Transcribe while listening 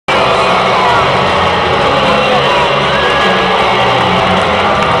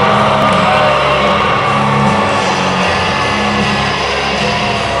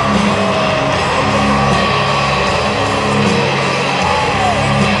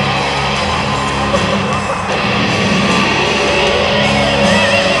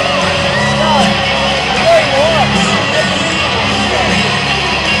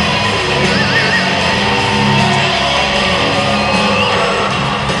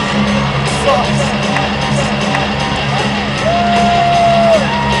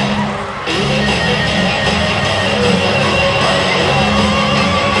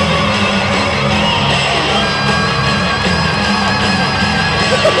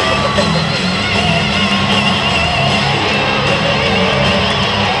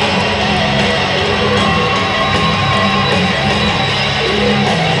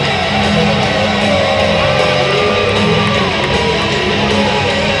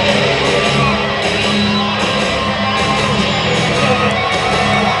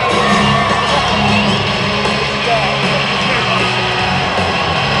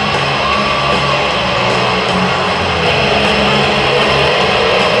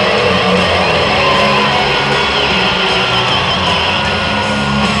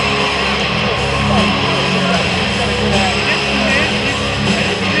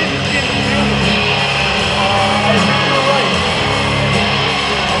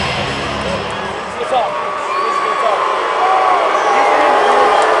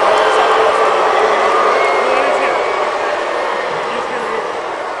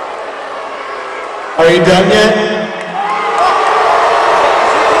Are you done yet?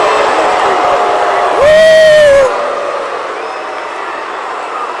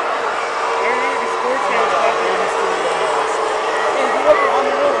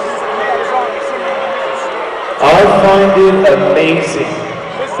 I find it amazing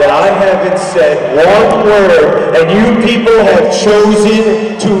that I haven't said one word and you people have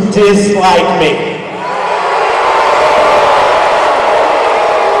chosen to dislike me.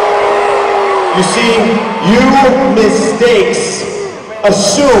 You see, you mistakes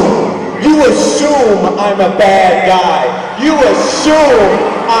you assume I'm a bad guy. You assume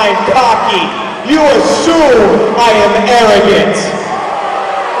I'm cocky. You assume I am arrogant.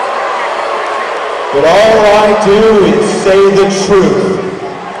 But all I do is say the truth.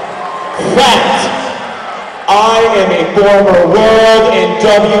 Fact, I am a former World and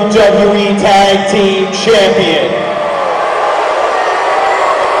WWE Tag Team Champion.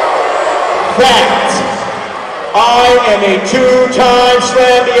 Fact, I am a 2-time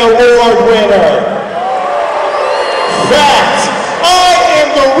Slammy Award winner. Fact, I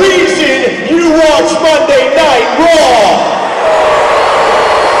am the reason you watch Monday Night Raw.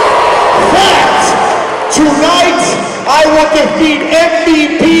 Fact, tonight I will defeat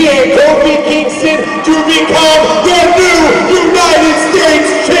MVP and Kofi Kingston to become the new United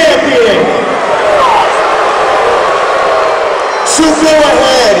States Champion. So go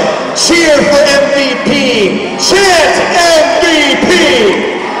ahead, cheer for MVP, chant MVP!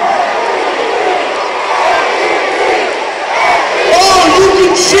 Oh, you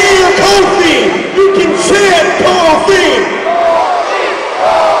can cheer Kofi, you can chant Kofi!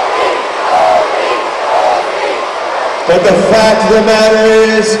 But the fact of the matter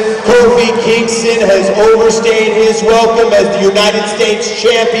is, Kofi Kingston has overstayed his welcome as the United States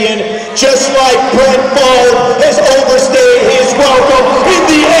Champion, just like Brett Favre has overstayed his welcome in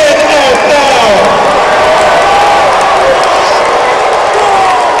the NFL.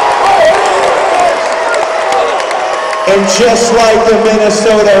 And just like the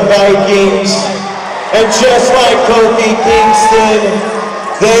Minnesota Vikings, and just like Kofi Kingston,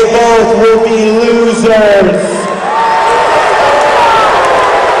 they both will be losers.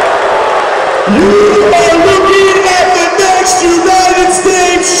 You are looking at the next United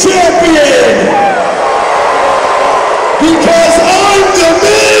States Champion! Because I'm The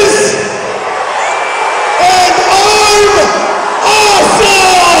Miz, and I'm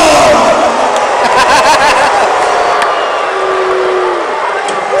awesome!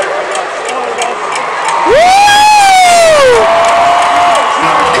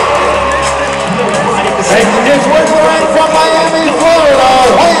 And this was right from Miami, Florida,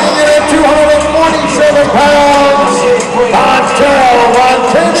 weighing in at 247 pounds, Montel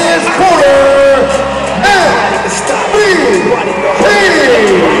Montana's quarter,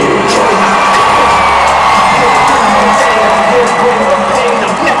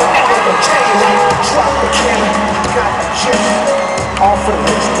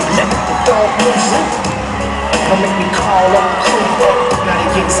 Don't make me call up the crew. Now they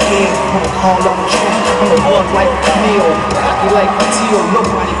get scared, wanna call up the truth. I'm a bug like Neil, cocky like Teal.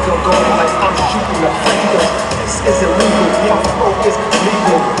 Nobody feel going like I'm shooting a freedom. This is illegal, my focus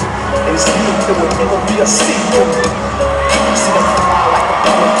legal. And it's me, there will never be a sequel. You see them fly like a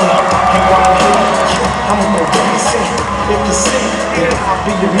butterfly. And while I'm here, I'm gonna represent. If you see, then I'll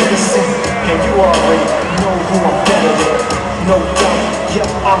be your medicine. And you already know who I'm better than. No doubt, yep,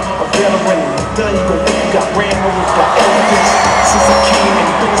 I'm a veteran. Done, you got ran over, got evidence. Since I came and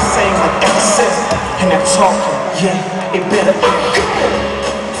been the same like ever since. And that talking, yeah, it better be good.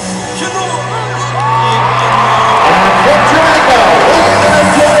 From Jamaica, weighing in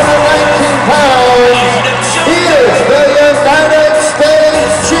at 219 pounds, he is the United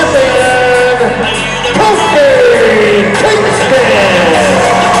States Champion, Kofi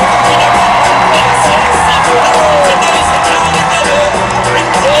Kingston!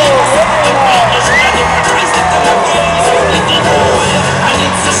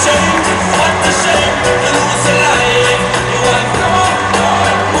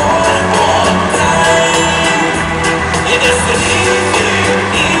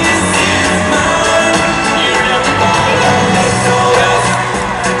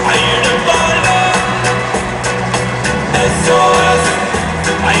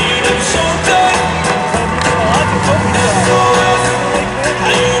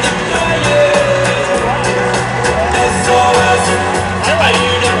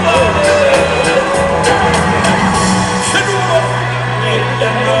 Hey,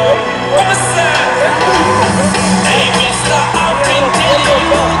 Mr.